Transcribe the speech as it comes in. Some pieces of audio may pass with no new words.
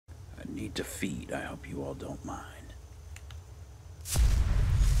need to feed. I hope you all don't mind.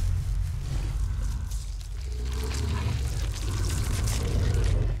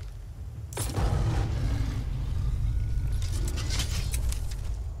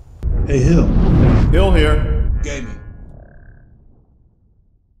 Hey, Hill. Hill here. Gaming.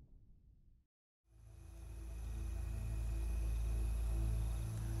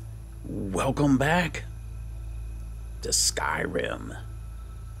 Welcome back to Skyrim.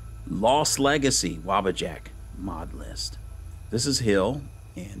 Lost Legacy, Wabbajack Mod list. This is Hill,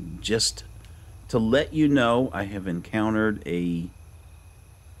 and just to let you know, I have encountered a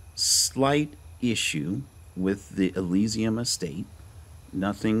slight issue with the Elysium estate.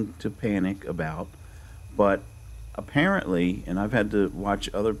 Nothing to panic about, but apparently, and I've had to watch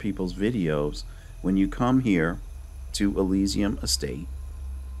other people's videos, when you come here to Elysium estate,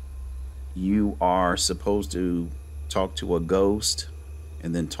 you are supposed to talk to a ghost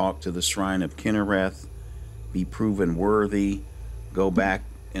and then talk to the Shrine of Kinnereth, be proven worthy, go back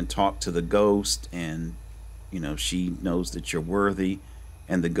and talk to the ghost, and she knows that you're worthy,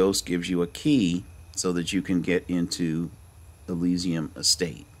 and the ghost gives you a key so that you can get into Elysium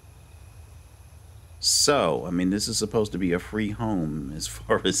estate. So, I mean, this is supposed to be a free home as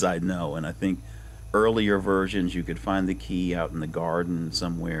far as I know, and I think earlier versions you could find the key out in the garden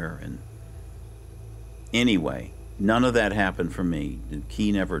somewhere, and anyway, none of that happened for me. The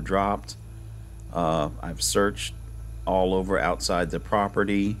key never dropped. I've searched all over outside the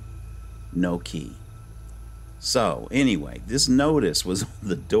property, no key. So anyway, this notice was on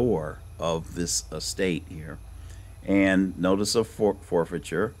the door of this estate here, and notice of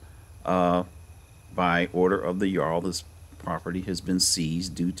forfeiture by order of the Jarl. This property has been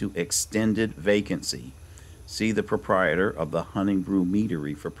seized due to extended vacancy. See the proprietor of the Hunting Brew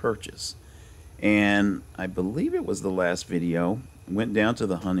Meadery for purchase. And I believe it was the last video, went down to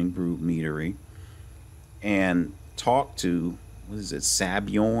the Hunting Brew Meadery and talked to, what is it,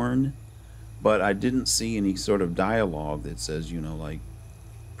 Sabjorn? But I didn't see any sort of dialogue that says, like,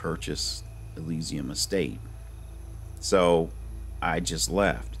 purchase Elysium estate. So I just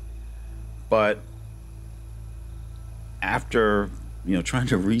left. But after, trying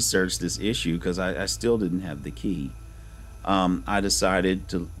to research this issue, because I still didn't have the key, I decided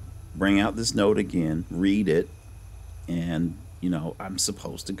to bring out this note again, read it, and I'm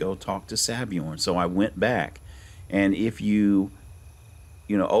supposed to go talk to Sabjorn. So I went back, and if you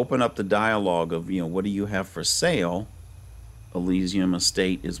open up the dialogue of what do you have for sale, Elysium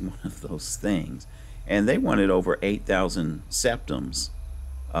estate is one of those things, and they wanted over 8,000 septums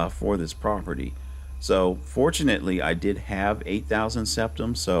for this property. So fortunately I did have 8,000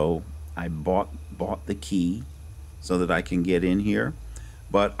 septums, so I bought the key so that I can get in here.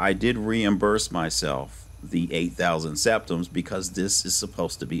 But I did reimburse myself the 8,000 septums because this is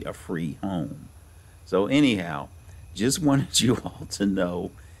supposed to be a free home. So anyhow, just wanted you all to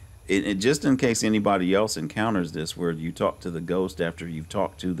know, just in case anybody else encounters this, where you talk to the ghost after you've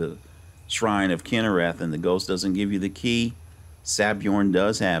talked to the Shrine of Kinnereth and the ghost doesn't give you the key, Sabjorn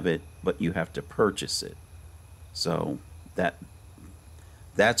does have it, but you have to purchase it. So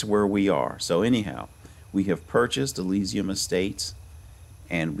that's where we are. So anyhow, we have purchased Elysium Estates,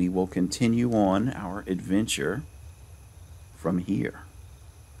 and we will continue on our adventure from here.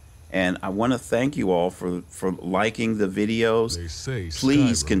 And I want to thank you all for liking the videos.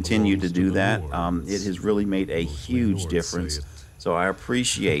 Please continue to do that. It has really made a huge difference. So I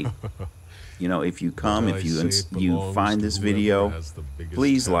appreciate, if you come, if you find this video,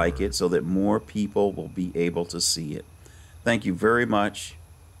 please like it so that more people will be able to see it. Thank you very much.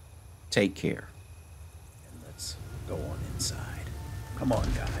 Take care. And let's go on inside. Come on,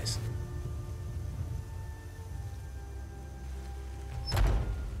 guys.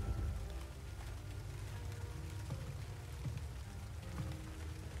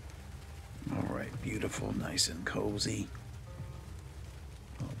 All right, beautiful, nice and cozy.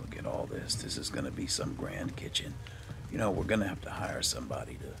 Oh, look at all this. This is going to be some grand kitchen. We're going to have to hire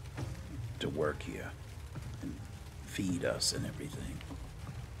somebody to work here and feed us and everything.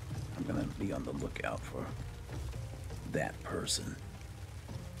 I'm going to be on the lookout for that person.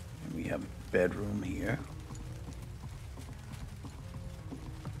 And we have a bedroom here.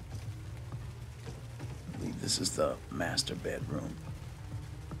 I believe this is the master bedroom.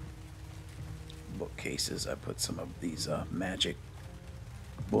 Bookcases. I put some of these magic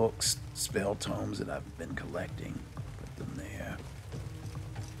books, spell tomes that I've been collecting. Put them there.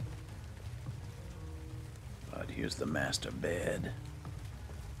 But here's the master bed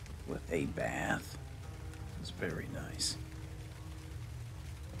with a bath. It's very nice.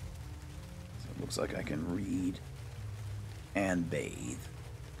 So it looks like I can read and bathe.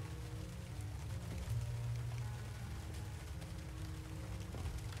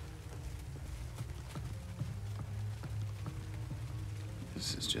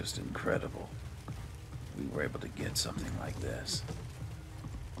 This is just incredible. We were able to get something like this.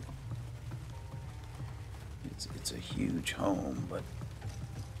 It's a huge home, but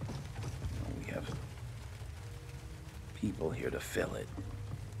we have people here to fill it.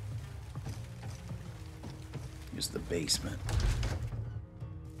 Here's the basement.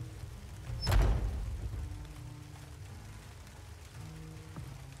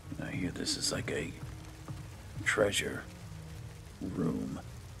 I hear this is like a treasure room.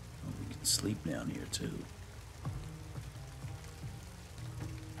 We can sleep down here too.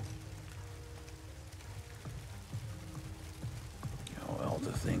 All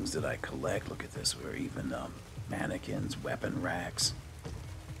the things that I collect. Look at this. We're even mannequins, weapon racks.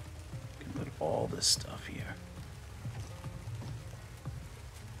 You can put all this stuff here.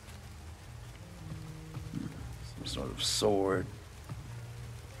 Some sort of sword.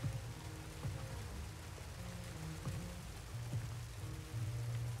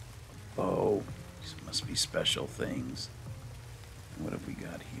 Oh, these must be special things. What have we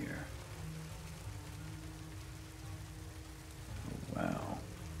got here? Oh, wow.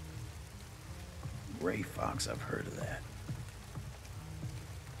 Gray fox, I've heard of that.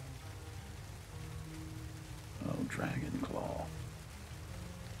 Oh, dragon claw.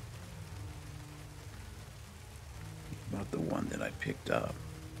 About the one that I picked up.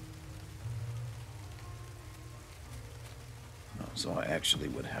 Oh, so I actually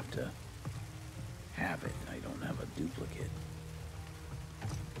would have to have it. I don't have a duplicate.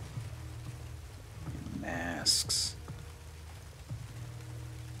 Masks.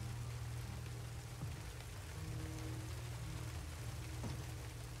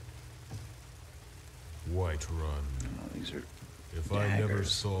 Whiterun. Oh, these are If daggers. I never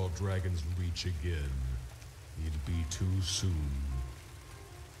saw Dragon's Reach again, it'd be too soon.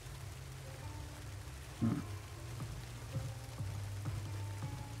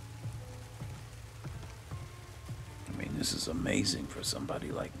 I mean, this is amazing for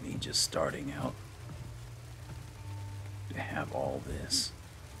somebody like me just starting out to have all this.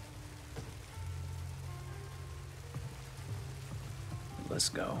 Let's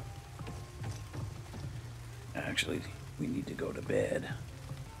go. Actually, we need to go to bed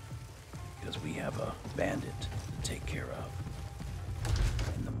because we have a bandit to take care of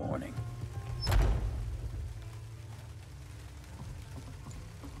in the morning.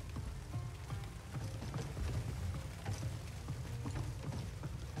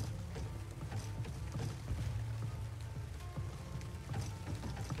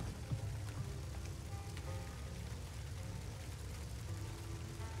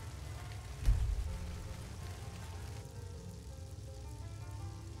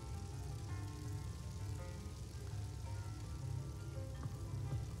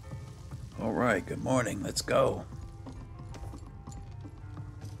 All right, good morning. Let's go.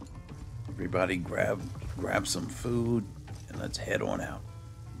 Everybody grab some food and let's head on out.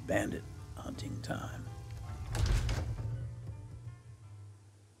 Bandit hunting time.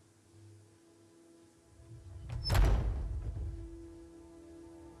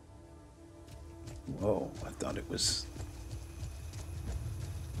 Whoa, I thought it was...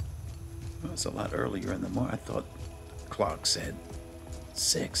 Well, it's a lot earlier in the morning. I thought the clock said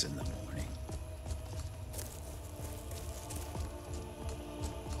 6 in the morning.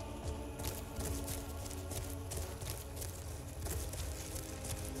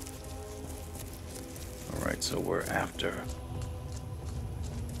 Alright, so we're after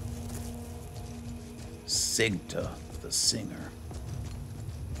Sigta, the singer,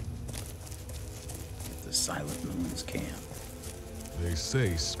 at the Silent Moon's camp. They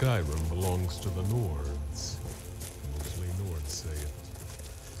say Skyrim belongs to the Nords. Mostly Nords say it.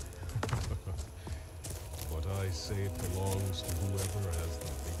 But I say it belongs to whoever has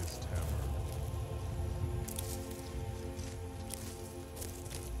the biggest hammer.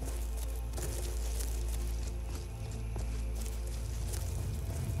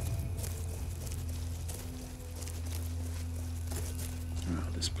 Oh,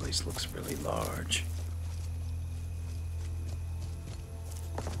 this place looks really large.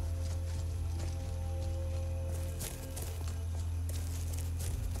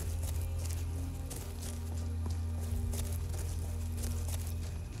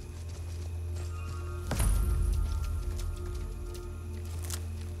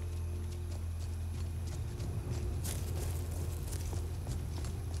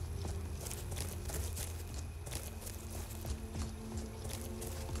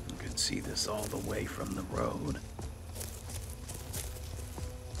 See this all the way from the road.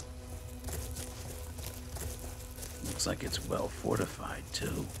 Looks like it's well fortified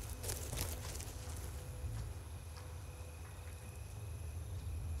too.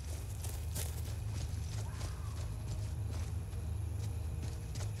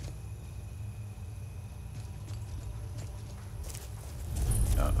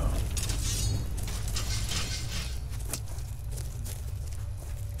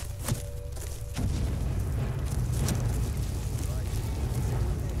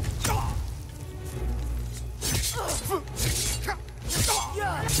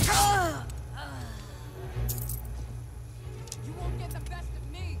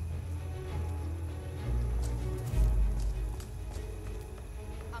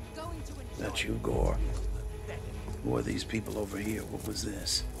 That you, Gore? Who are these people over here? What was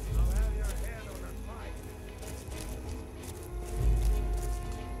this?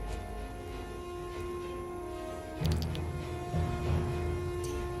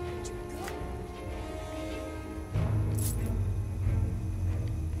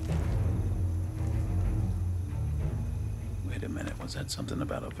 Wait a minute, was that something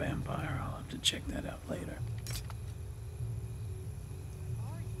about a vampire? I'll have to check that out later.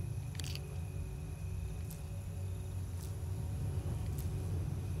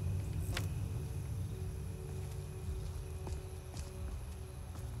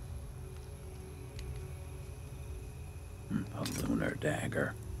 A lunar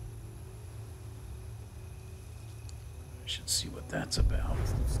dagger. I should see what that's about.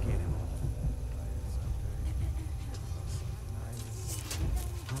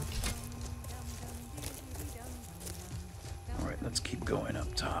 Alright, let's keep going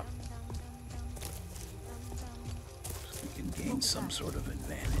up top. So we can gain some sort of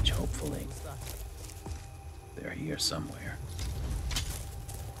advantage, hopefully. They're here somewhere.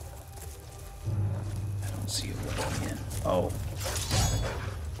 See a way in. Oh.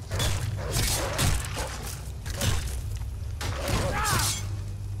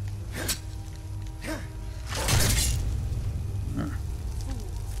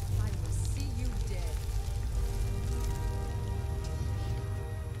 I will see you dead.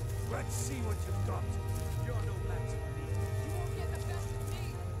 Let's see what you've got. You're no match for me. You won't get the best of me.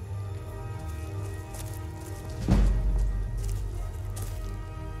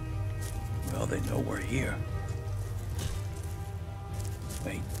 Well, they know we're here.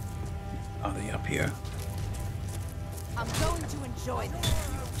 Wait. Are they up here? I'm going to enjoy this.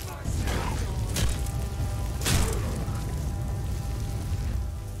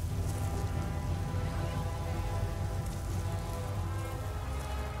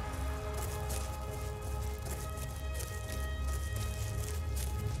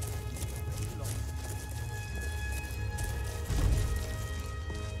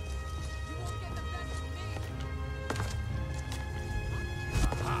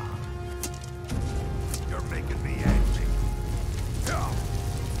 You're making me angry.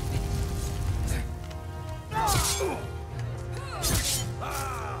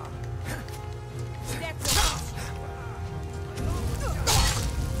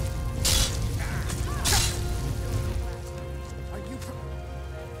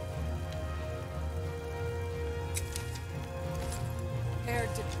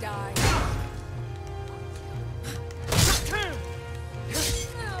 Prepared to die.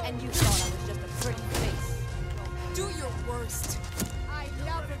 And you thought I was just a pretty face. Do your worst. I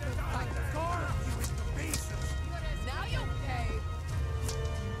love a good fight. You into pieces. Now you'll pay.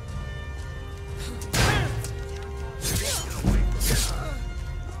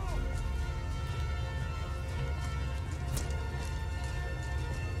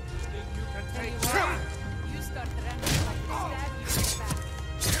 Think you can take Anyway, you start running like the stab you back.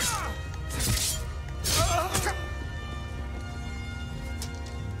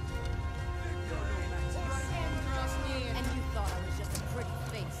 And you thought I was just a pretty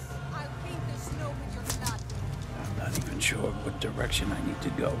face. I'll paint the snow with your blood. I'm not even sure what direction I need to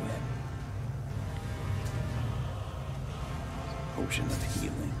go in. Potion of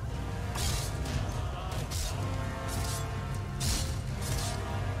healing.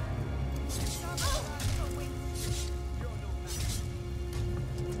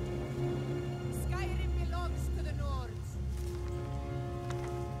 Skyrim belongs to the Nords.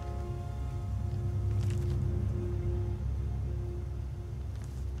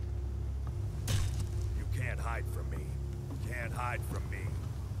 You can't hide from me. Can't hide from me.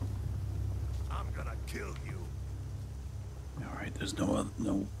 I'm gonna kill you. All right, there's no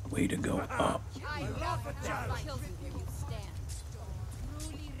way to go up. I love it that I kill you where you stand.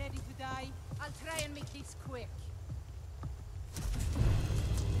 Truly ready to die? I'll try and make this quick.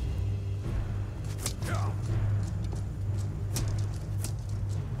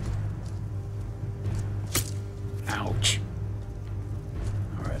 Ouch.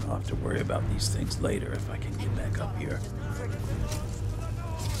 All right, I'll have to worry about these things later if I can get back up here.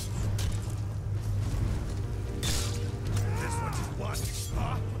 This what you want,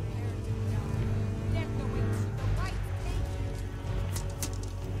 huh? Let the wings of the white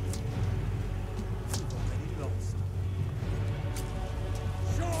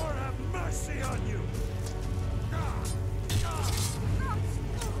Sure have mercy on you.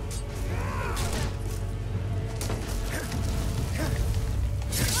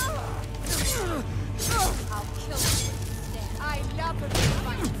 I'll kill you where you stand. I love a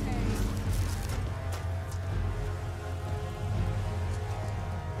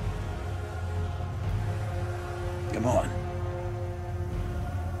Come on.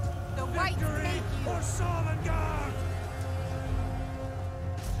 The white Victory take you. for Solengard!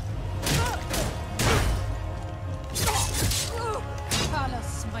 Kala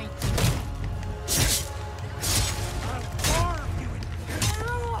smite. I'll farm you in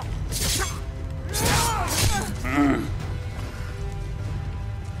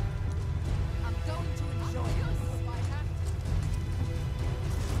I'm going to enjoy this if I have to.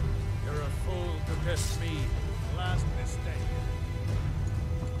 You're a fool to diss me. Last mistake.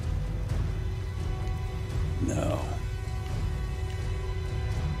 No.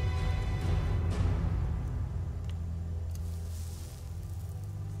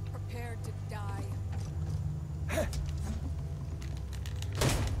 Prepare to die.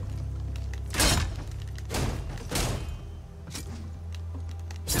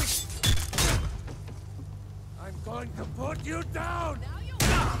 I'm going to put you down! Now you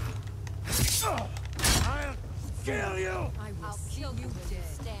I'll kill you! I'll kill you where you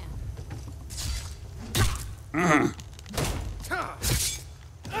stand.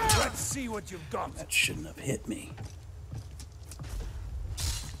 Let's see what you've got. That shouldn't have hit me.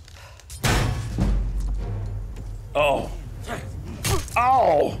 Oh.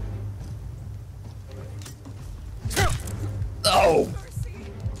 Oh. Oh. Mercy!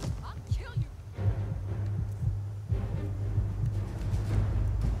 I'll kill you.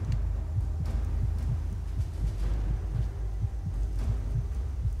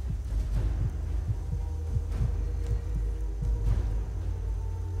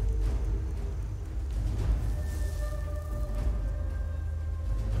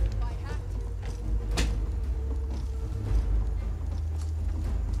 If I have to.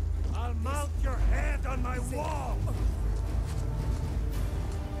 I'll mount your head on my wall!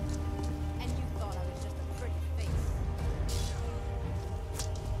 And you thought I was just a pretty face.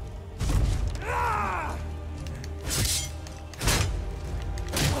 Ah!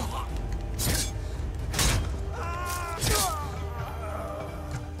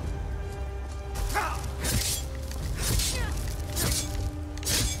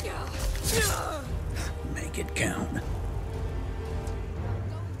 Make it count. I'm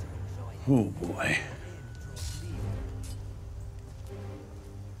going to enjoy it. Oh boy.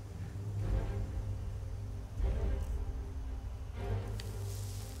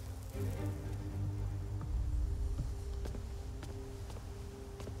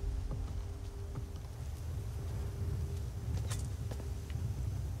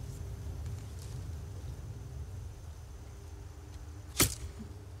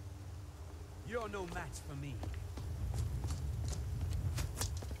 You're no match for me.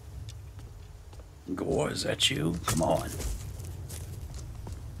 Gore, is that you? Come on.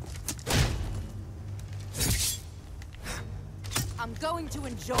 I'm going to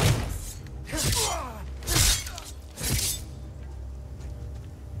enjoy this.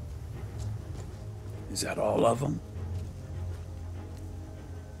 Is that all of them?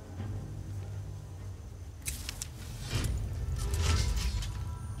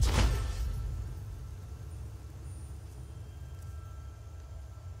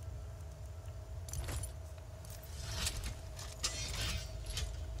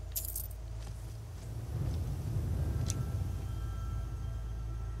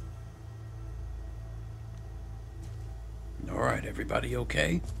 All right, everybody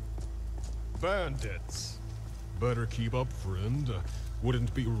okay? Bandits. Better keep up, friend.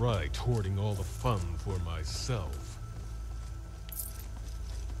 Wouldn't be right hoarding all the fun for myself.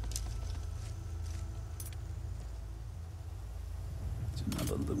 It's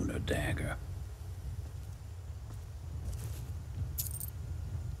another lunar dagger.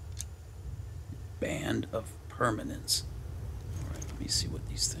 Band of Permanence. All right, let me see what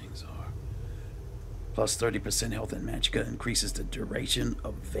these things are. Plus 30% health and magicka increases the duration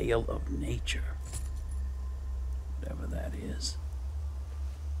of Veil of Nature. Whatever that is.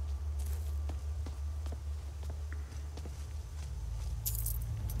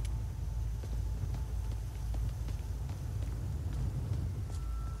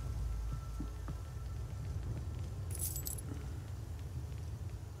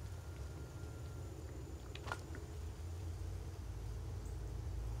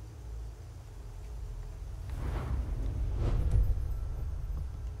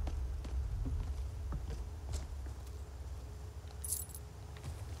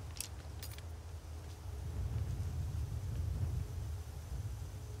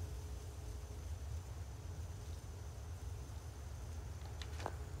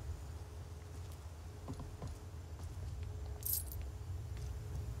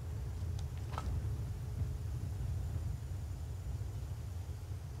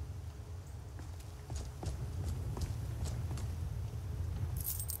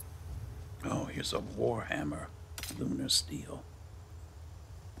 Focus of Warhammer, Lunar Steel.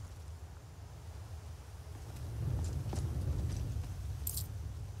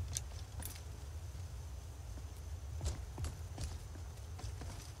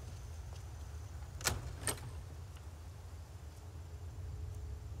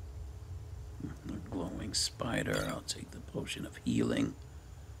 A glowing spider. I'll take the potion of healing.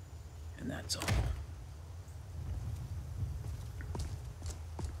 And that's all.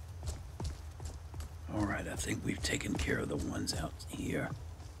 Alright, I think we've taken care of the ones out here.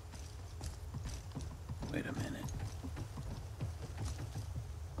 Wait a minute.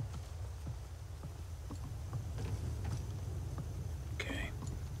 Okay.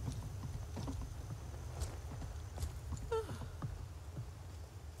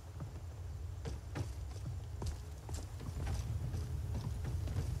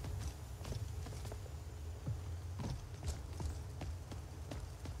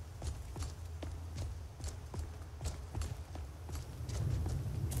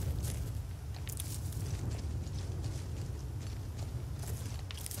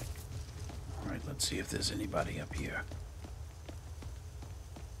 Let's see if there's anybody up here.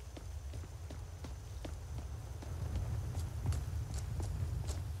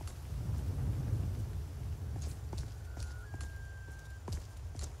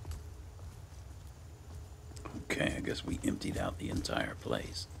 Okay, I guess we emptied out the entire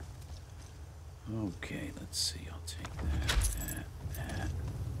place. Okay, let's see. I'll take that.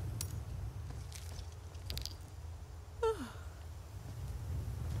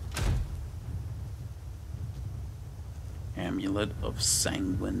 Amulet of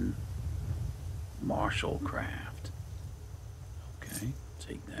Sanguine Martial Craft. Okay,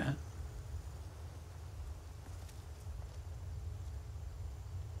 take that.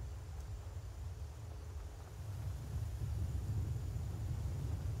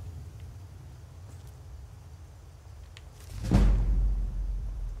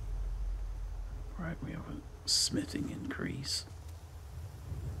 Right, we have a smithing increase.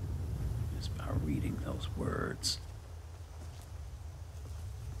 Just by reading those words.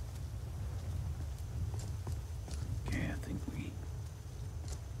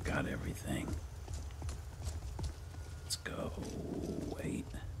 Got everything. Let's go. Wait.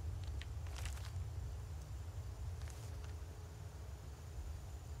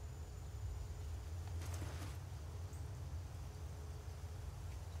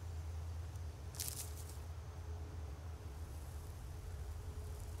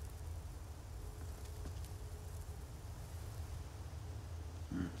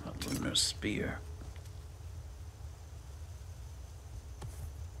 A lunar spear.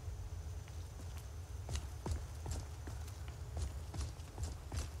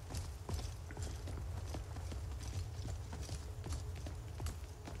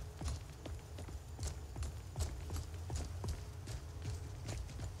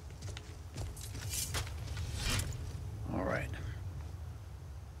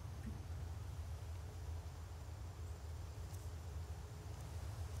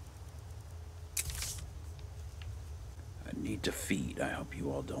 Need to feed. I hope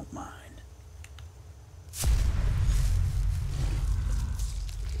you all don't mind.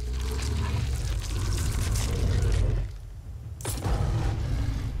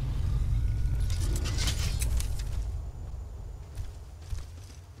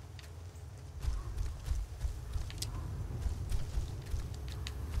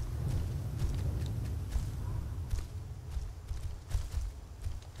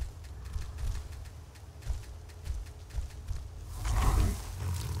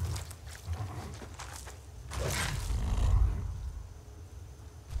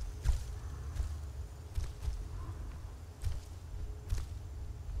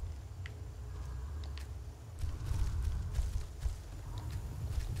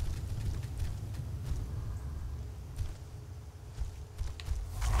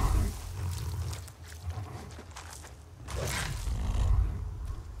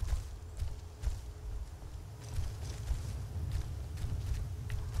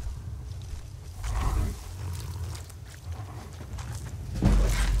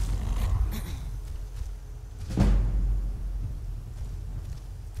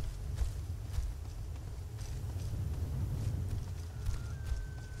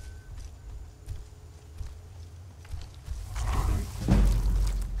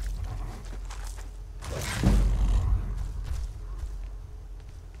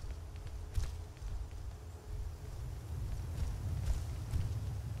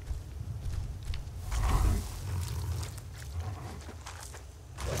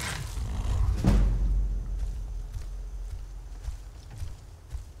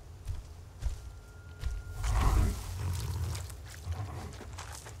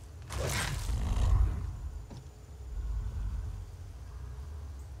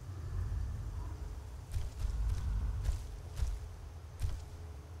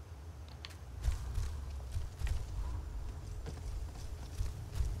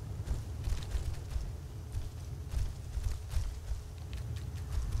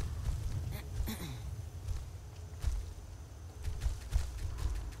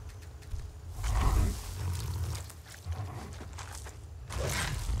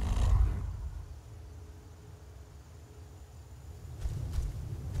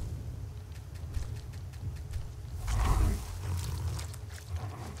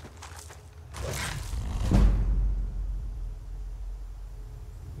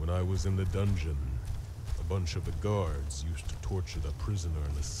 was in the dungeon, a bunch of the guards used to torture the prisoner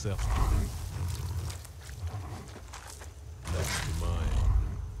in the cell next to mine.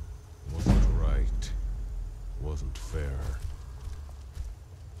 Wasn't right. Wasn't fair.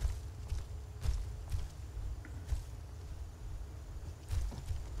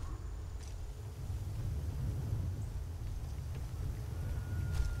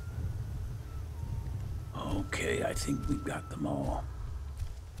 Okay, I think we've got them all.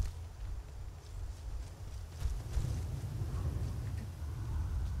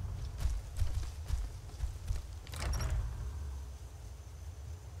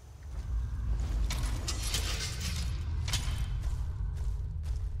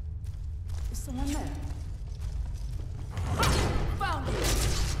 Is someone there? Found you!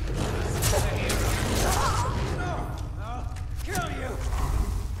 Kill you!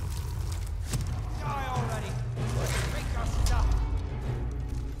 Die already! Make your stuff!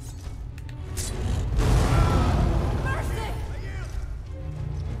 Mercy!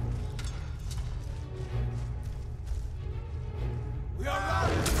 We are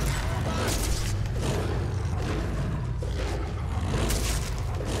routed!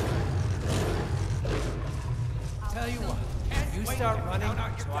 Tell you what, you start running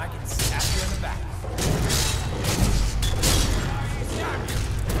so I can stab you in the back.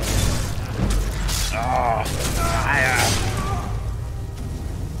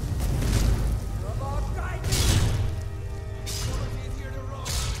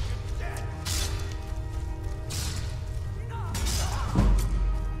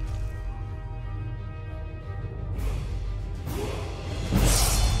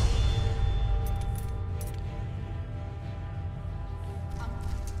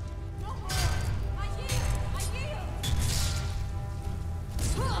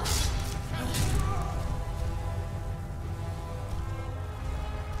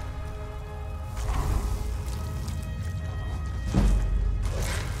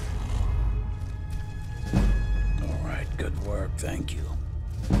 All right, good work. Thank you.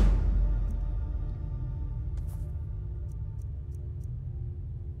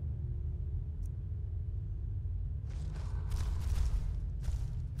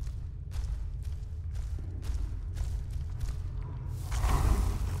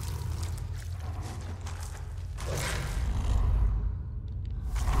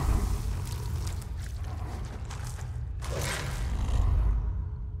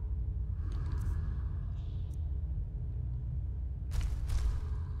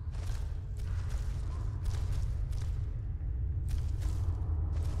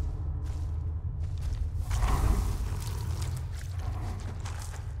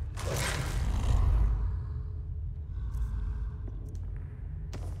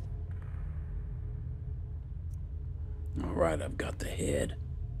 All right, I've got the head.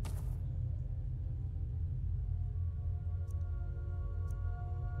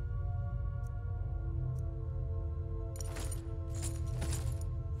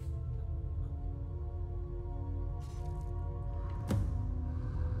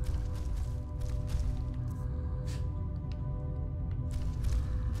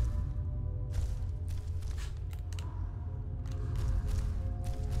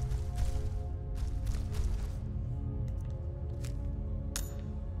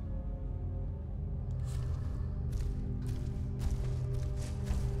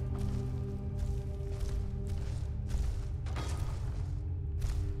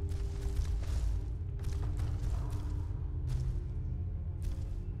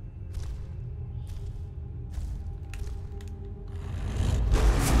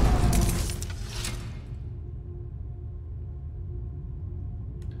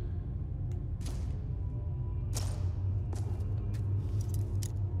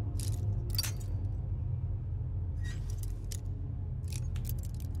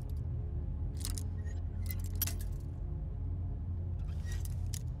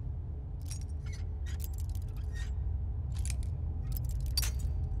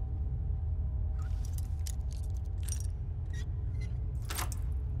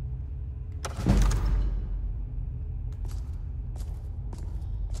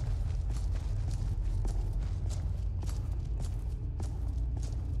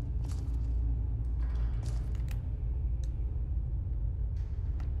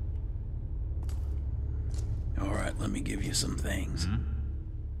 Let me give you some things.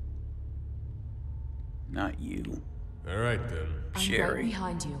 Not you. All right, then. I'm Sherry. right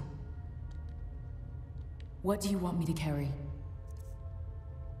behind you. What do you want me to carry?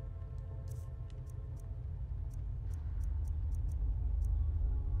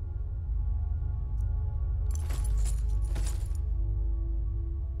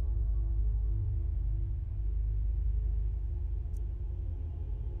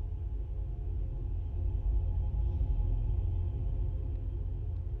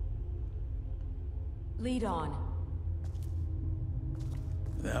 Lead on.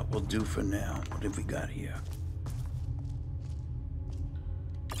 That will do for now. What have we got here?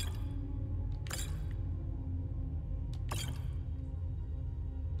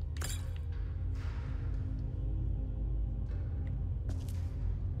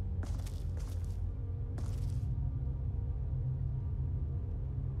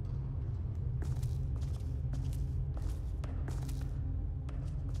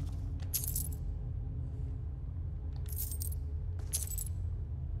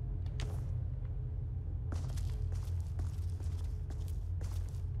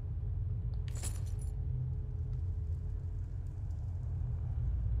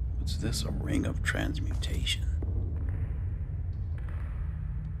 What's this? A ring of transmutation.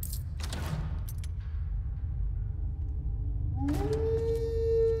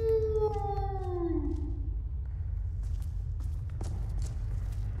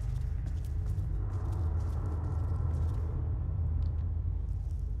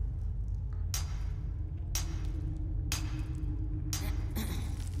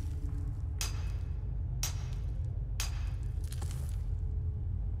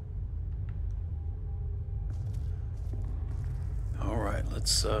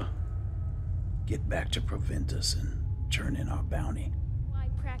 Let's get back to Proventus and turn in our bounty. Why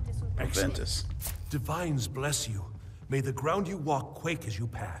practice with Proventus. Divines bless you. May the ground you walk quake as you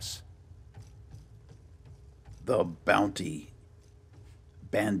pass. The bounty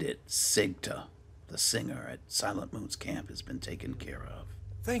bandit Sigta, the singer at Silent Moon's camp, has been taken care of.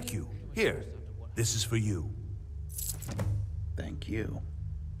 Thank you. Here, this is for you. Thank you.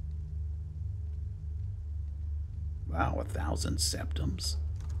 Wow, 1,000 septums.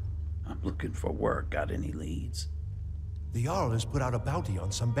 I'm looking for work. Got any leads? The Jarl has put out a bounty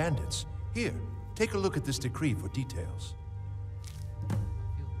on some bandits. Here, take a look at this decree for details.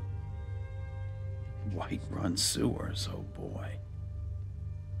 White-run sewers, oh boy.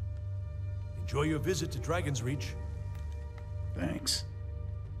 Enjoy your visit to Dragon's Reach. Thanks.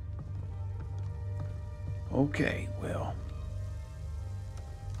 Okay, well.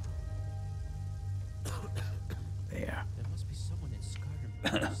 There. There must be someone in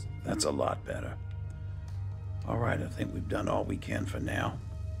Skyrim. That's a lot better. All right, I think we've done all we can for now.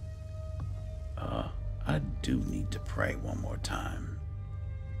 I do need to pray one more time.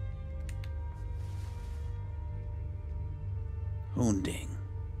 Hunding,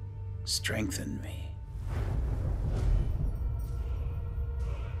 strengthen me.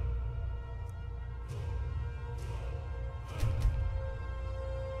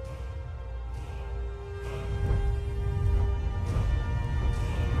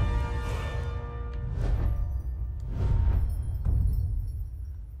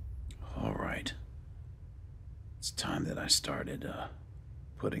 Time that I started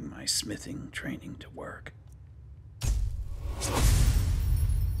putting my smithing training to work.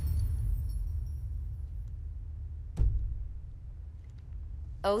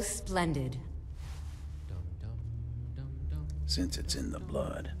 Oh, splendid. Since it's in the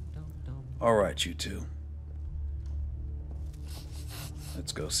blood. All right, you two.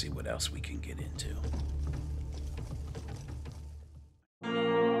 Let's go see what else we can get into.